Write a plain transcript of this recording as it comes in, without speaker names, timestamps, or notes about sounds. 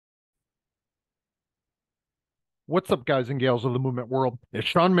What's up, guys and gals of the movement world? It's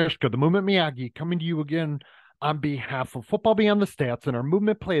Sean Mishka, the Movement Miyagi, coming to you again on behalf of Football Beyond the Stats and our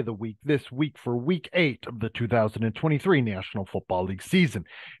Movement Play of the Week this week for Week 8 of the 2023 National Football League season.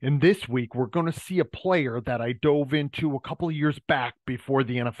 And this week, we're going to see a player that I dove into a couple of years back before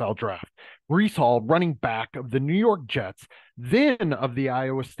the NFL draft. Breece Hall, running back of the New York Jets, then of the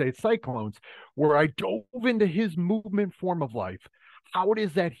Iowa State Cyclones, where I dove into his movement form of life, how it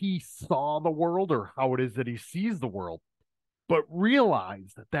is that he saw the world or how it is that he sees the world, but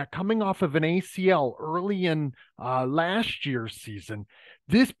realized that coming off of an ACL early in last year's season,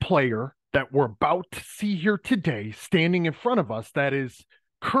 this player that we're about to see here today, standing in front of us, that is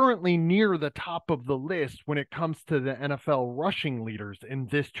currently near the top of the list when it comes to the NFL rushing leaders in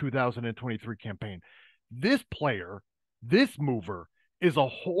this 2023 campaign. This player, this mover, is a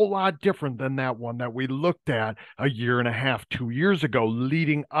whole lot different than that one that we looked at a year and a half, 2 years ago,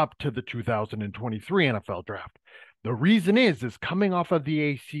 leading up to the 2023 NFL draft. The reason is coming off of the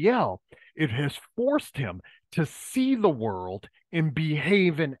ACL, it has forced him to see the world and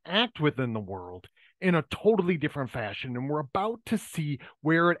behave and act within the world in a totally different fashion. And we're about to see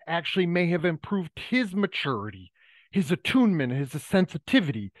where it actually may have improved his maturity, his attunement, his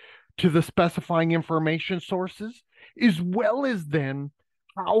sensitivity to the specifying information sources, as well as then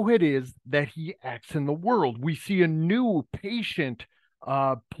how it is that he acts in the world. We see a new patient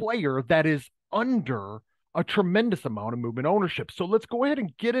player that is under a tremendous amount of movement ownership. So let's go ahead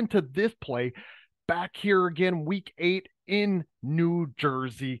and get into this play back here again, Week 8 in New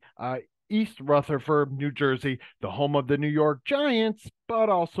Jersey, East Rutherford, New Jersey, the home of the New York Giants, but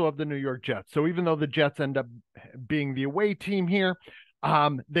also of the New York Jets. So even though the Jets end up being the away team here,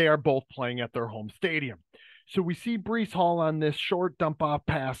 they are both playing at their home stadium. So we see Breece Hall on this short dump off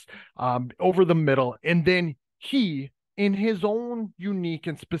pass over the middle, and then he, in his own unique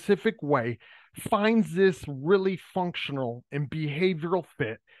and specific way, finds this really functional and behavioral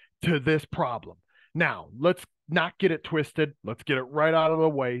fit to this problem. Now, let's not get it twisted. Let's get it right out of the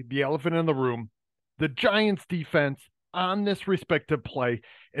way. The elephant in the room, the Giants defense on this respective play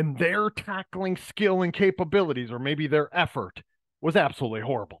and their tackling skill and capabilities, or maybe their effort, was absolutely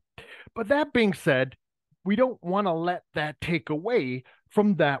horrible. But that being said, we don't want to let that take away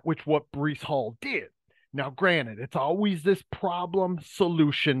from that which what Breece Hall did. Now, granted, it's always this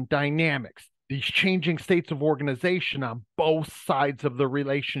problem-solution dynamics, these changing states of organization on both sides of the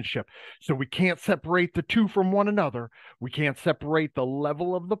relationship. So we can't separate the two from one another. We can't separate the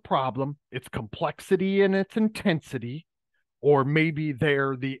level of the problem, its complexity and its intensity, or maybe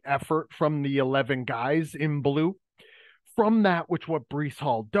they're the effort from the 11 guys in blue, from that which what Breece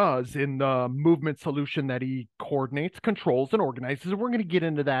Hall does in the movement solution that he coordinates, controls, and organizes. And we're going to get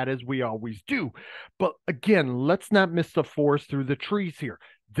into that as we always do. But again, let's not miss the forest through the trees here.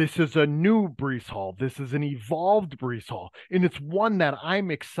 This is a new Breece Hall. This is an evolved Breece Hall, and it's one that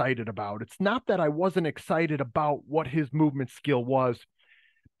I'm excited about. It's not that I wasn't excited about what his movement skill was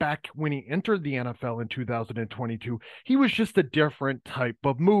back when he entered the NFL in 2022. He was just a different type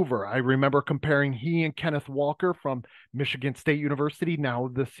of mover. I remember comparing he and Kenneth Walker from Michigan State University, now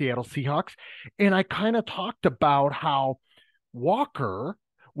the Seattle Seahawks, and I kind of talked about how Walker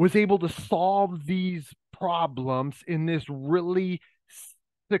was able to solve these problems in this really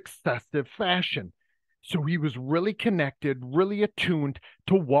successive fashion. So he was really connected, really attuned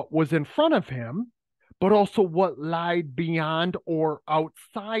to what was in front of him, but also what lied beyond or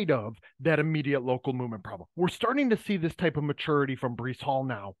outside of that immediate local movement problem. We're starting to see this type of maturity from Breece Hall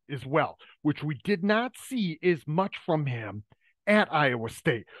now as well, which we did not see as much from him at Iowa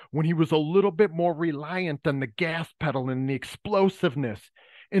State, when he was a little bit more reliant on the gas pedal and the explosiveness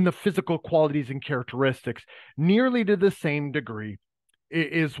in the physical qualities and characteristics, nearly to the same degree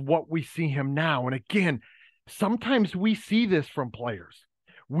is what we see him now. And again, sometimes we see this from players.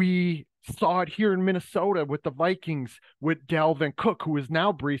 We saw it here in Minnesota with the Vikings with Dalvin Cook, who is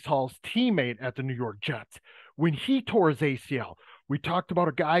now Breece Hall's teammate at the New York Jets. When he tore his ACL, we talked about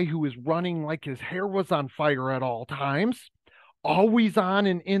a guy who was running like his hair was on fire at all times, always on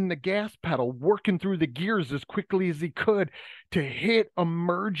and in the gas pedal, working through the gears as quickly as he could to hit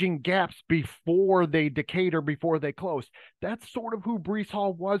emerging gaps before they decayed or before they closed. That's sort of who Breece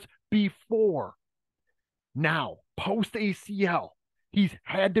Hall was before. Now, post ACL, he's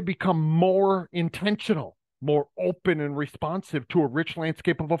had to become more intentional, more open and responsive to a rich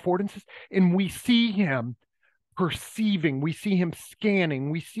landscape of affordances. And we see him perceiving, we see him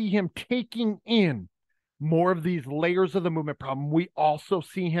scanning, we see him taking in more of these layers of the movement problem. We also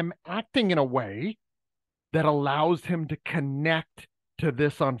see him acting in a way that allows him to connect to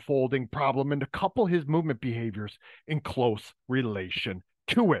this unfolding problem and to couple his movement behaviors in close relation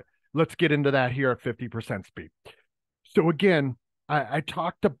to it. Let's get into that here at 50% speed. So again, I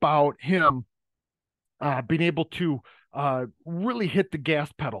talked about him being able to really hit the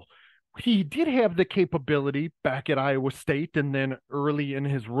gas pedal. He did have the capability back at Iowa State and then early in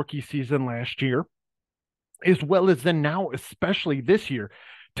his rookie season last year, as well as then now, especially this year,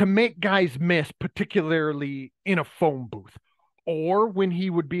 to make guys miss, particularly in a phone booth or when he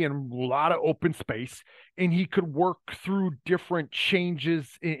would be in a lot of open space and he could work through different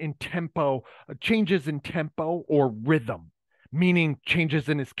changes in tempo or rhythm, meaning changes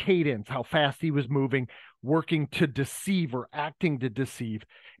in his cadence, how fast he was moving, working to deceive or acting to deceive,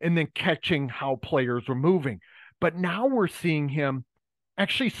 and then catching how players were moving. But now we're seeing him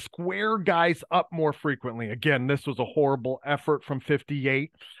actually square guys up more frequently. Again, this was a horrible effort from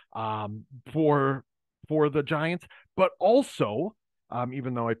 58 for the Giants, but also,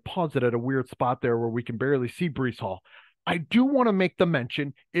 even though I paused it at a weird spot there where we can barely see Breece Hall, I do want to make the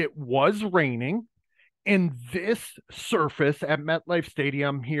mention it was raining. And this surface at MetLife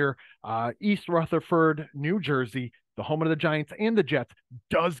Stadium here, East Rutherford, New Jersey, the home of the Giants and the Jets,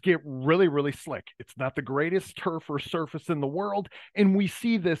 does get really, really slick. It's not the greatest turf or surface in the world. And we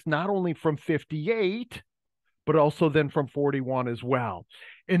see this not only from 58, but also then from 41 as well.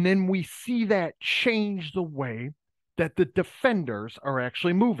 And then we see that change the way that the defenders are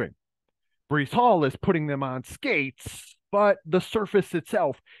actually moving. Breece Hall is putting them on skates, but the surface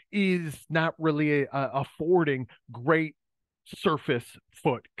itself is not really affording great surface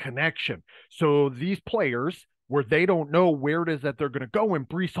foot connection. So these players, where they don't know where it is that they're going to go, and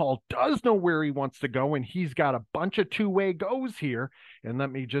Breece Hall does know where he wants to go, and he's got a bunch of two-way goes here. And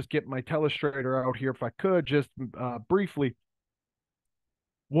let me just get my telestrator out here if I could, just briefly.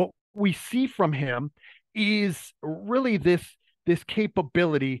 What we see from him is really this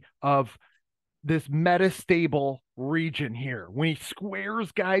capability of this metastable region here when he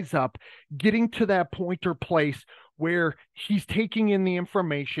squares guys up, getting to that point or place where he's taking in the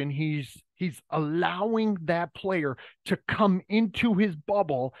information, he's allowing that player to come into his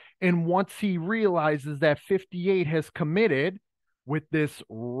bubble, and once he realizes that 58 has committed with this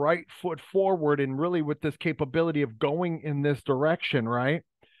right foot forward and really with this capability of going in this direction, right?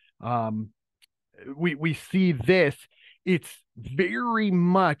 um we see this, it's very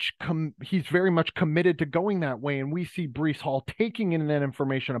much he's very much committed to going that way, and we see Breece Hall taking in that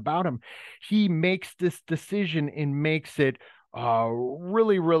information about him. He makes this decision and makes it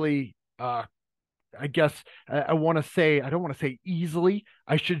really, really I guess I want to say, I don't want to say easily,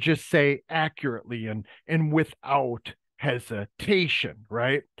 I should just say accurately and without hesitation,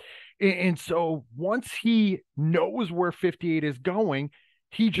 right? And so once he knows where 58 is going,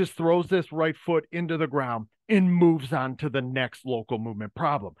 he just throws this right foot into the ground and moves on to the next local movement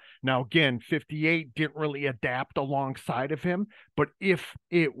problem. Now, again, 58 didn't really adapt alongside of him, but if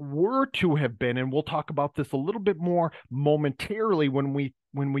it were to have been, and we'll talk about this a little bit more momentarily when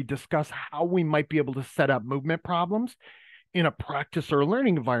we discuss how we might be able to set up movement problems in a practice or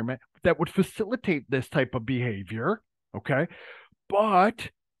learning environment that would facilitate this type of behavior, okay? But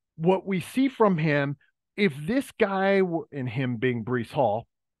what we see from him, if this guy, and him being Breece Hall,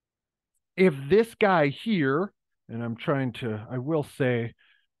 if this guy here, and I will say, I'm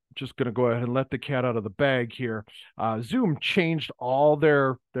just going to go ahead and let the cat out of the bag here. Zoom changed all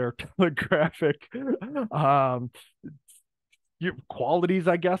their telegraphic qualities,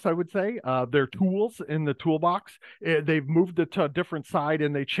 I guess I would say, their tools in the toolbox. They've moved it to a different side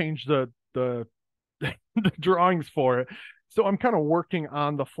and they changed the the drawings for it. So I'm kind of working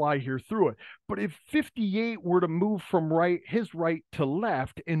on the fly here through it. But if 58 were to move from his right to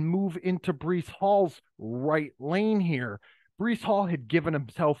left and move into Breece Hall's right lane here, Breece Hall had given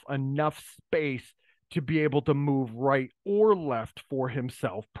himself enough space to be able to move right or left for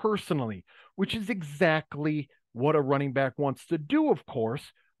himself personally, which is exactly what a running back wants to do, of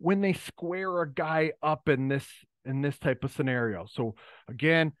course, when they square a guy up in this type of scenario. So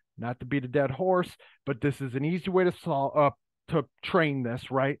again, not to beat a dead horse, but this is an easy way to train this,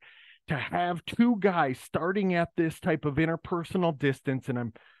 right? To have two guys starting at this type of interpersonal distance, and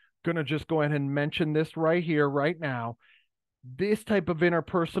I'm going to just go ahead and mention this right here, right now. This type of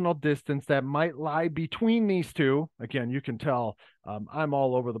interpersonal distance that might lie between these two. Again, you can tell I'm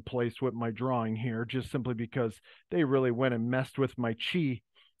all over the place with my drawing here, just simply because they really went and messed with my chi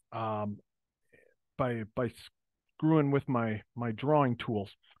by screwing with my drawing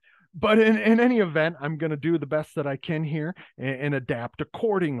tools. But in any event, I'm going to do the best that I can here and adapt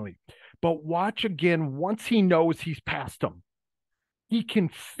accordingly. But watch again, once he knows he's past him, he can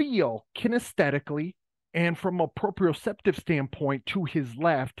feel kinesthetically and from a proprioceptive standpoint to his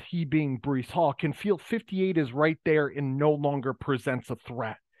left, he being Breece Hall, can feel 58 is right there and no longer presents a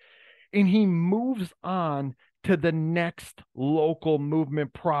threat. And he moves on to the next local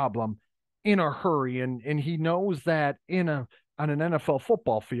movement problem in a hurry. And he knows that on an NFL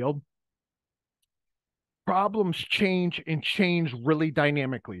football field, problems change and change really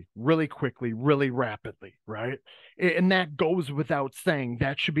dynamically, really quickly, really rapidly, right? And that goes without saying.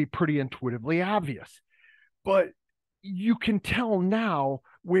 That should be pretty intuitively obvious. But you can tell now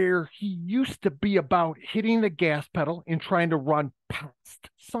where he used to be about hitting the gas pedal and trying to run past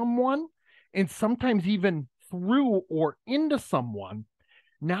someone and sometimes even through or into someone.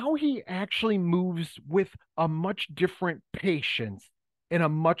 Now he actually moves with a much different patience and a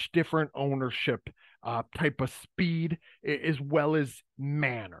much different ownership type of speed as well as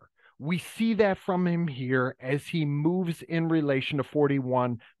manner. We see that from him here as he moves in relation to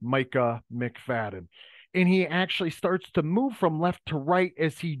 41 Micah McFadden. And he actually starts to move from left to right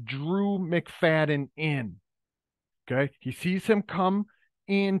as he drew McFadden in. Okay. He sees him come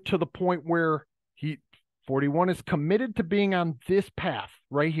in to the point where 41 is committed to being on this path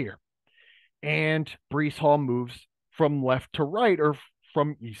right here. And Breece Hall moves from left to right or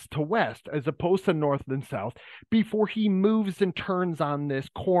from east to west, as opposed to north and south, before he moves and turns on this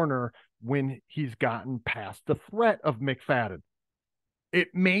corner when he's gotten past the threat of McFadden. It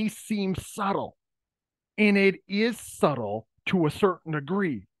may seem subtle, and it is subtle to a certain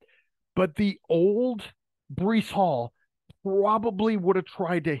degree, but the old Breece Hall probably would have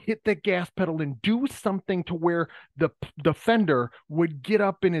tried to hit the gas pedal and do something to where the defender would get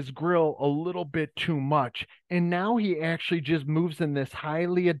up in his grill a little bit too much. And now he actually just moves in this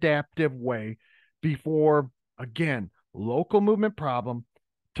highly adaptive way before, again, local movement problem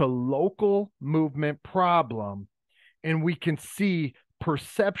to local movement problem. And we can see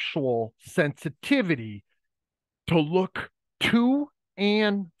perceptual sensitivity to look to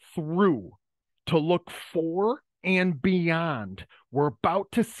and through, to look for and beyond. We're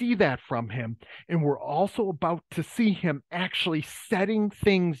about to see that from him. And we're also about to see him actually setting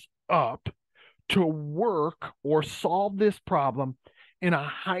things up to work or solve this problem in a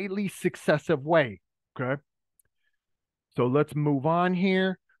highly successive way. Okay. So let's move on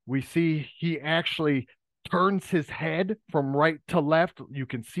here. We see he actually turns his head from right to left. You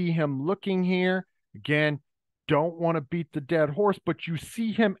can see him looking here. Again, don't want to beat the dead horse, but you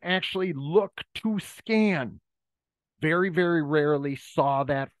see him actually look to scan. Very, very rarely saw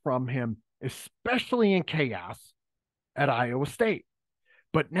that from him, especially in chaos at Iowa State.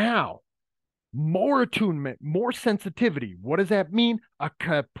 But now, more attunement, more sensitivity. What does that mean? A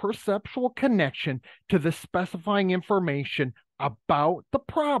perceptual connection to the specifying information about the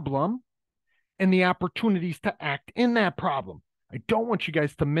problem and the opportunities to act in that problem. I don't want you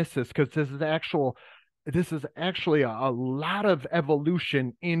guys to miss this because this is actually a lot of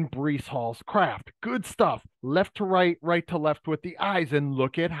evolution in Breece Hall's craft. Good stuff. Left to right, right to left with the eyes, and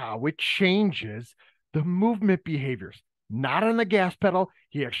look at how it changes the movement behaviors. Not on the gas pedal.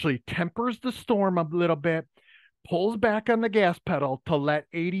 He actually tempers the storm a little bit, pulls back on the gas pedal to let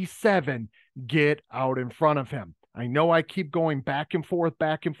 87 get out in front of him. I know I keep going back and forth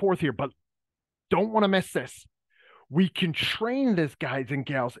here, but don't want to miss this. We can train this, guys and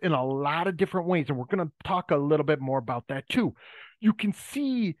gals, in a lot of different ways. And we're going to talk a little bit more about that too. You can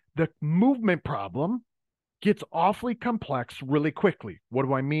see the movement problem gets awfully complex really quickly. What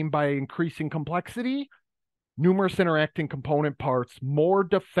do I mean by increasing complexity? Numerous interacting component parts, more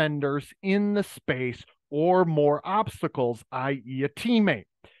defenders in the space, or more obstacles, i.e. a teammate.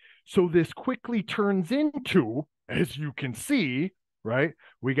 So this quickly turns into, as you can see, right?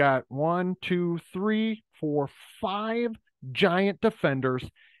 We got 1, 2, 3, 4, 5 giant defenders,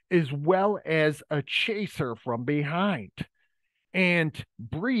 as well as a chaser from behind. And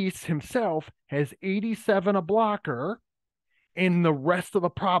Breece himself has 87 a blocker, and the rest of the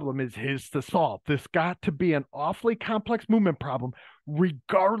problem is his to solve. This got to be an awfully complex movement problem,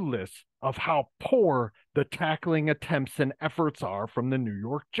 regardless of how poor the tackling attempts and efforts are from the New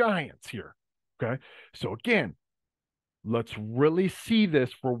York Giants here. Okay. So again, let's really see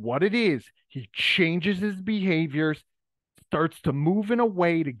this for what it is. He changes his behaviors, starts to move in a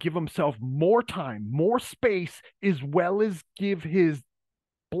way to give himself more time, more space, as well as give his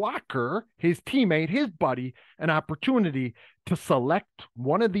blocker, his teammate, his buddy, an opportunity to select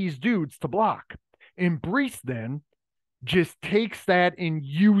one of these dudes to block. And Breece then just takes that and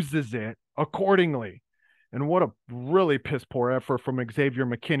uses it accordingly. And what a really piss poor effort from Xavier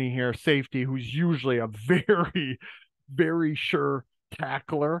McKinney here, safety, who's usually a very, very sure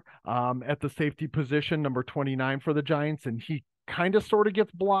tackler at the safety position, number 29 for the Giants. And he kind of sort of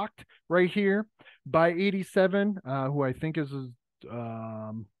gets blocked right here by 87, who I think is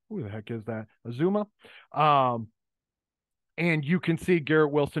who the heck is that? Azuma. And you can see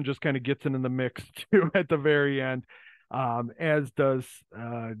Garrett Wilson just kind of gets in the mix too at the very end, as does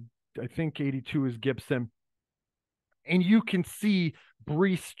I think 82 is Gibson. And you can see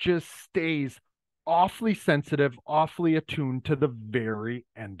Breece just stays awfully sensitive, awfully attuned to the very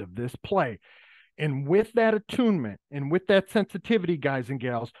end of this play. And with that attunement and with that sensitivity, guys and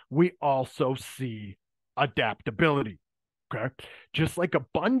gals, we also see adaptability. Okay. Just like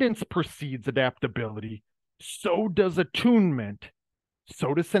abundance precedes adaptability, so does attunement,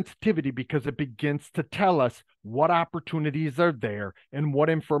 so does sensitivity, because it begins to tell us what opportunities are there and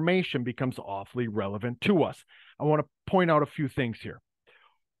what information becomes awfully relevant to us. I want to point out a few things here.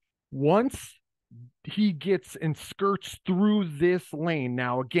 Once he gets and skirts through this lane.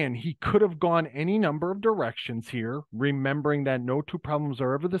 Now, again, he could have gone any number of directions here, remembering that no two problems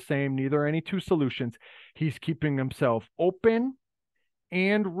are ever the same, neither any two solutions. He's keeping himself open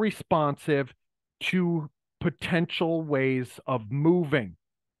and responsive to potential ways of moving.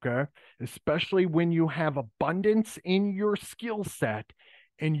 Okay. Especially when you have abundance in your skill set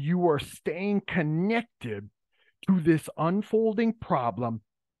and you are staying connected to this unfolding problem,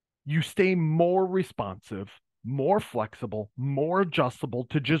 you stay more responsive, more flexible, more adjustable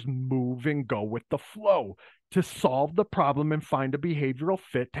to just move and go with the flow, to solve the problem and find a behavioral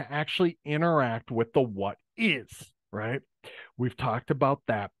fit to actually interact with the what is, right? We've talked about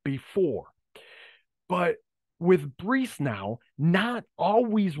that before. But with Breece now, not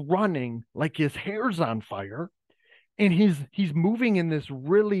always running like his hair's on fire, and he's moving in this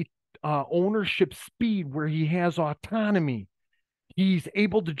really ownership speed where he has autonomy. He's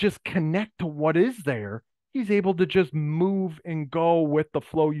able to just connect to what is there. He's able to just move and go with the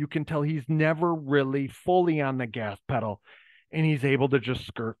flow. You can tell he's never really fully on the gas pedal, and he's able to just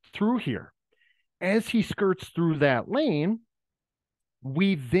skirt through here. As he skirts through that lane,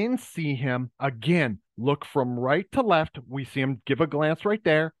 we then see him again look from right to left. We see him give a glance right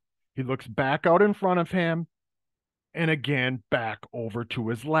there. He looks back out in front of him and again back over to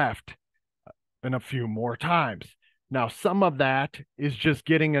his left and a few more times. Now, some of that is just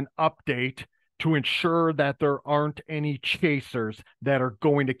getting an update to ensure that there aren't any chasers that are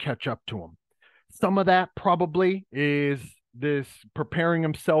going to catch up to him. Some of that probably is this preparing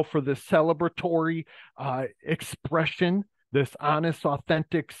himself for this celebratory expression, this honest,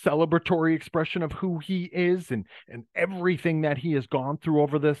 authentic, celebratory expression of who he is and everything that he has gone through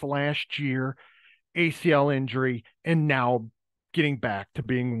over this last year, ACL injury, and now getting back to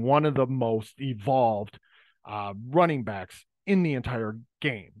being one of the most evolved running backs in the entire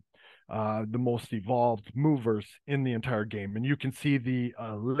game, the most evolved movers in the entire game. And you can see the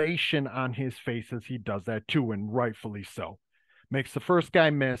elation on his face as he does that too, and rightfully so. Makes the first guy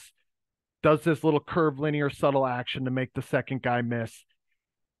miss, does this little curve linear subtle action to make the second guy miss,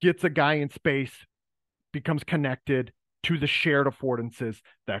 gets a guy in space, becomes connected to the shared affordances.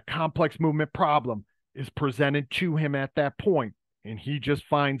 That complex movement problem is presented to him at that point, and he just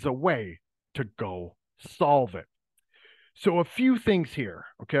finds a way to go solve it. So a few things here,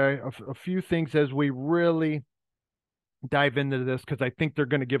 okay? A few things as we really dive into this, because I think they're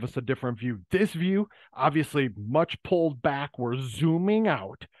going to give us a different view. This view, obviously much pulled back. We're zooming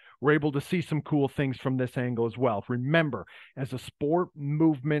out. We're able to see some cool things from this angle as well. Remember, as a sport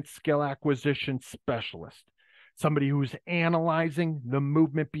movement skill acquisition specialist, somebody who's analyzing the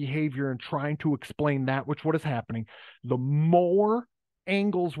movement behavior and trying to explain that, which what is happening, the more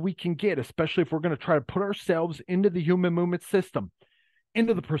angles we can get, especially if we're going to try to put ourselves into the human movement system,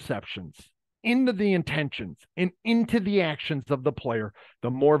 into the perceptions, into the intentions, and into the actions of the player, the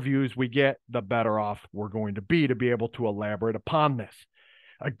more views we get, the better off we're going to be able to elaborate upon this.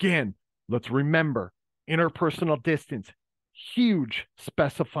 Again, let's remember interpersonal distance, huge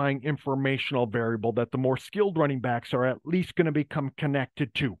specifying informational variable that the more skilled running backs are at least going to become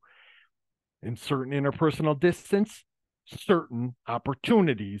connected to. In certain interpersonal distance, certain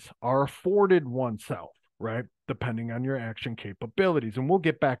opportunities are afforded oneself, right? Depending on your action capabilities. And we'll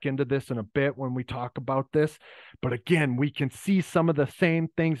get back into this in a bit when we talk about this. But again, we can see some of the same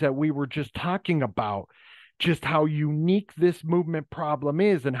things that we were just talking about, just how unique this movement problem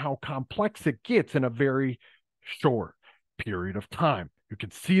is and how complex it gets in a very short period of time. You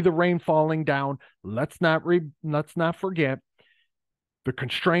can see the rain falling down. Let's not forget, the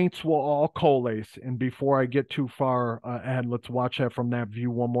constraints will all coalesce. And before I get too far ahead, let's watch that from that view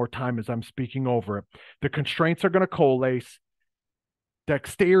one more time as I'm speaking over it. The constraints are going to coalesce.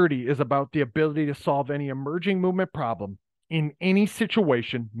 Dexterity is about the ability to solve any emerging movement problem in any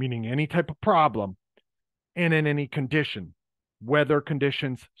situation, meaning any type of problem, and in any condition, weather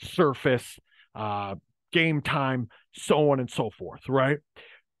conditions, surface, game time, so on and so forth, right?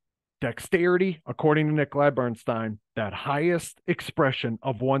 Dexterity, according to Nick Bernstein, that highest expression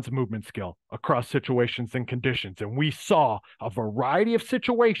of one's movement skill across situations and conditions. And we saw a variety of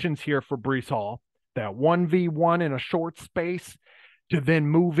situations here for Breece Hall, that 1v1 in a short space, to then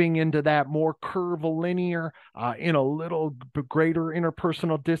moving into that more curvilinear in a little greater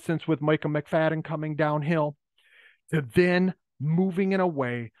interpersonal distance with Micah McFadden coming downhill, to then moving in a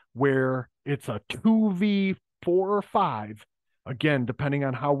way where it's a 2v4 or 5, again, depending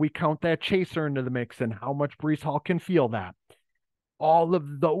on how we count that chaser into the mix and how much Breece Hall can feel that. All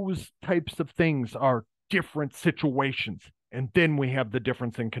of those types of things are different situations. And then we have the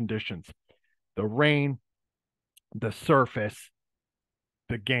difference in conditions: the rain, the surface,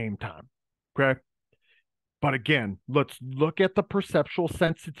 the game time. Okay. But again, let's look at the perceptual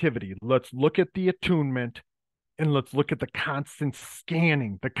sensitivity. Let's look at the attunement, and let's look at the constant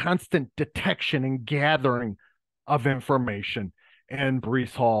scanning, the constant detection and gathering of information. And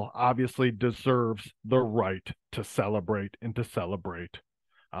Breece Hall obviously deserves the right to celebrate and to celebrate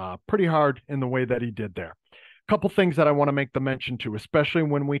pretty hard in the way that he did there. A couple things that I want to make the mention to, especially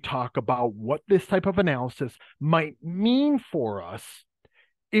when we talk about what this type of analysis might mean for us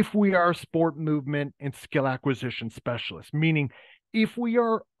if we are sport movement and skill acquisition specialists, meaning if we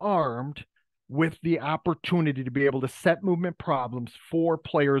are armed with the opportunity to be able to set movement problems for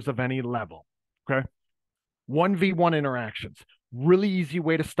players of any level. Okay. 1v1 interactions, really easy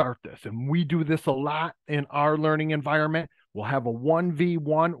way to start this. And we do this a lot in our learning environment. We'll have a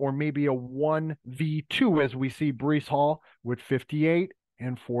 1v1 or maybe a 1v2, as we see Breece Hall with 58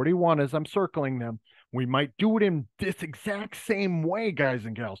 and 41 as I'm circling them. We might do it in this exact same way, guys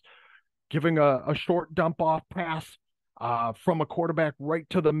and gals, giving a short dump off pass from a quarterback right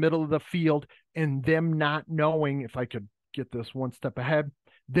to the middle of the field, and them not knowing, if I could get this one step ahead,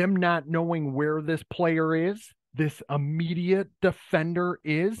 them not knowing where this player is, this immediate defender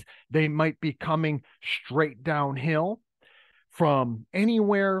is. They might be coming straight downhill from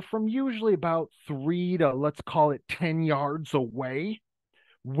anywhere from usually about 3 to, let's call it, 10 yards away.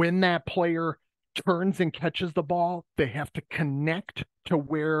 When that player turns and catches the ball, they have to connect to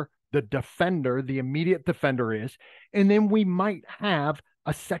where the defender, the immediate defender, is. And then we might have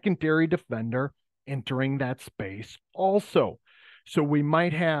a secondary defender entering that space also. So we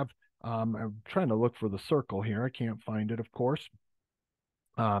might have, I'm trying to look for the circle here. I can't find it, of course,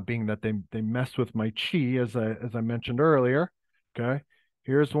 being that they messed with my chi, as I mentioned earlier. Okay,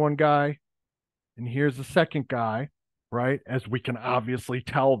 here's one guy, and here's the second guy, right? As we can obviously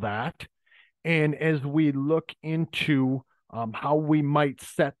tell that. And as we look into how we might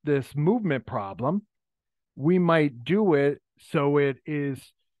set this movement problem, we might do it so it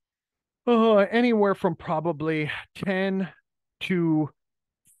is anywhere from probably 10 to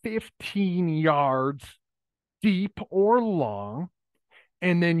 15 yards deep or long,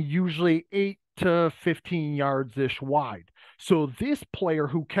 and then usually 8 to 15 yards-ish wide. So this player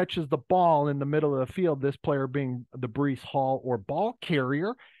who catches the ball in the middle of the field, this player being the Breece Hall or ball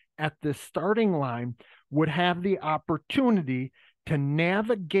carrier at the starting line, would have the opportunity to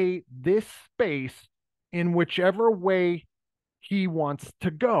navigate this space in whichever way he wants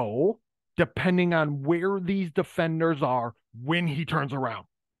to go, depending on where these defenders are when he turns around.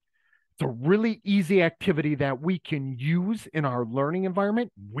 It's a really easy activity that we can use in our learning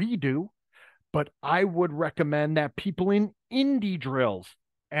environment. We do, but I would recommend that people in indie drills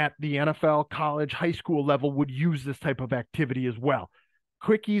at the NFL, college, high school level would use this type of activity as well.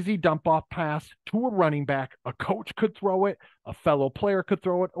 Quick, easy dump off pass to a running back. A coach could throw it, a fellow player could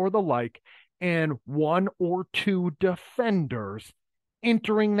throw it, or the like, and 1 or 2 defenders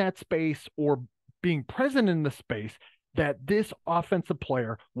entering that space or being present in the space that this offensive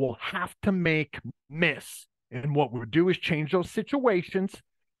player will have to make miss. And what we'll do is change those situations.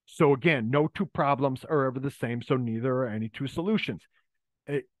 So again, no 2 problems are ever the same, so neither are any 2 solutions.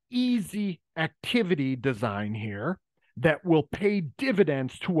 An easy activity design here that will pay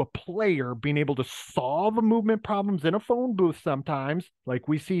dividends to a player being able to solve movement problems in a phone booth sometimes, like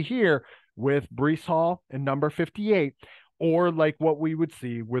we see here with Breece Hall and number 58, or like what we would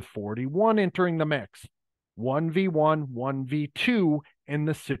see with 41 entering the mix. 1v1, 1v2, and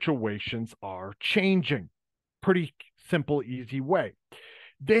the situations are changing. Pretty simple, easy way.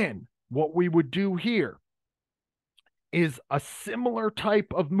 Then what we would do here is a similar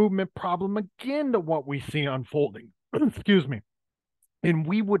type of movement problem again to what we see unfolding. Excuse me. And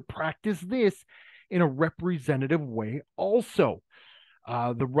we would practice this in a representative way also.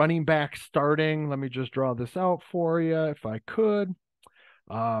 The running back starting, let me just draw this out for you if I could.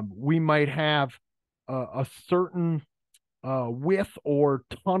 We might have a certain width or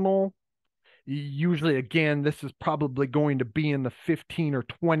tunnel Usually, again, this is probably going to be in the 15 or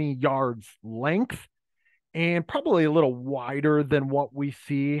 20 yards length and probably a little wider than what we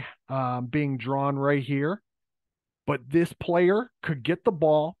see being drawn right here. But this player could get the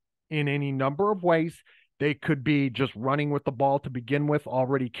ball in any number of ways. They could be just running with the ball to begin with,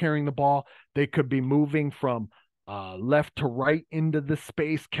 already carrying the ball. They could be moving from left to right into the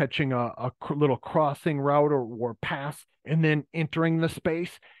space, catching a little crossing route or pass, and then entering the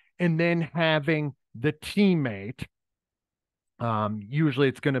space, and then having the teammate. Usually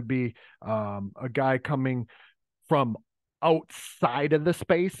it's going to be a guy coming from outside of the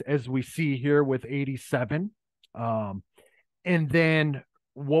space, as we see here with 87. Um, and then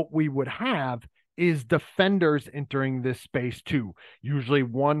what we would have is defenders entering this space too, usually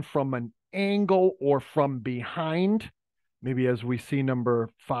one from an angle or from behind. Maybe as we see number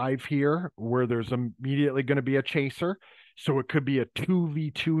 5 here, where there's immediately going to be a chaser. So it could be a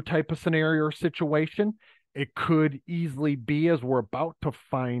 2v2 type of scenario or situation. It could easily be, as we're about to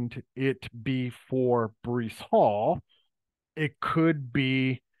find it be for Breece Hall, it could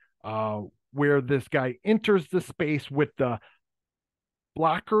be where this guy enters the space with the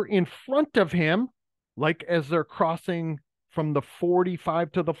blocker in front of him, like as they're crossing from the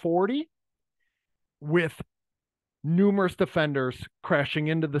 45 to the 40, with numerous defenders crashing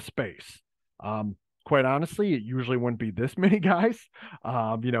into the space. Quite honestly, it usually wouldn't be this many guys.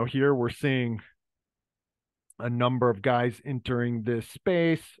 Here we're seeing a number of guys entering this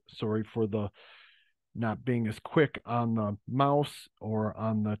space. Sorry for the not being as quick on the mouse or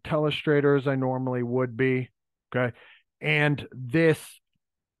on the telestrator as I normally would be. Okay. And this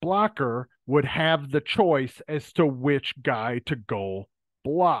blocker would have the choice as to which guy to go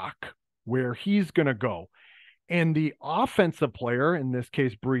block, where he's going to go. And the offensive player, in this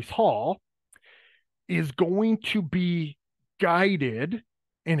case, Breece Hall, is going to be guided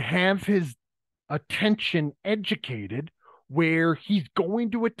and have his attention educated, where he's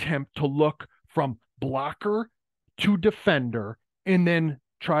going to attempt to look from blocker to defender and then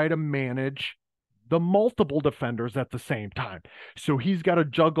try to manage the multiple defenders at the same time. So he's got to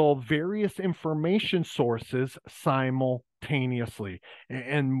juggle various information sources simultaneously.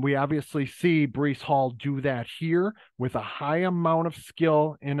 And we obviously see Breece Hall do that here with a high amount of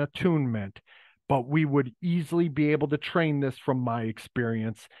skill and attunement. But we would easily be able to train this from my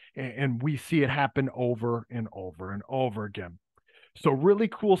experience. And we see it happen over and over and over again. So really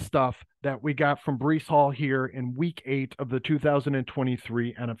cool stuff that we got from Breece Hall here in week 8 of the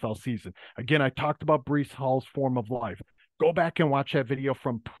 2023 NFL season. Again, I talked about Breece Hall's form of life. Go back and watch that video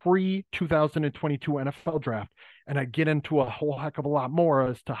from pre-2022 NFL draft, and I get into a whole heck of a lot more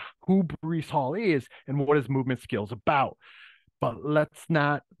as to who Breece Hall is and what his movement skills about. But let's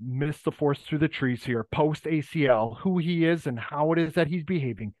not miss the forest through the trees here. Post ACL, who he is and how it is that he's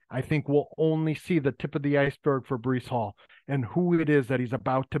behaving, I think we'll only see the tip of the iceberg for Breece Hall and who it is that he's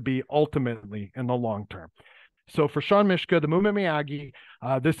about to be ultimately in the long term. So for Sean Mishka, the Movement Miyagi,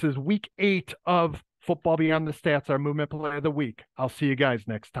 this is week 8 of Football Beyond the Stats, our movement play of the week. I'll see you guys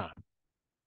next time.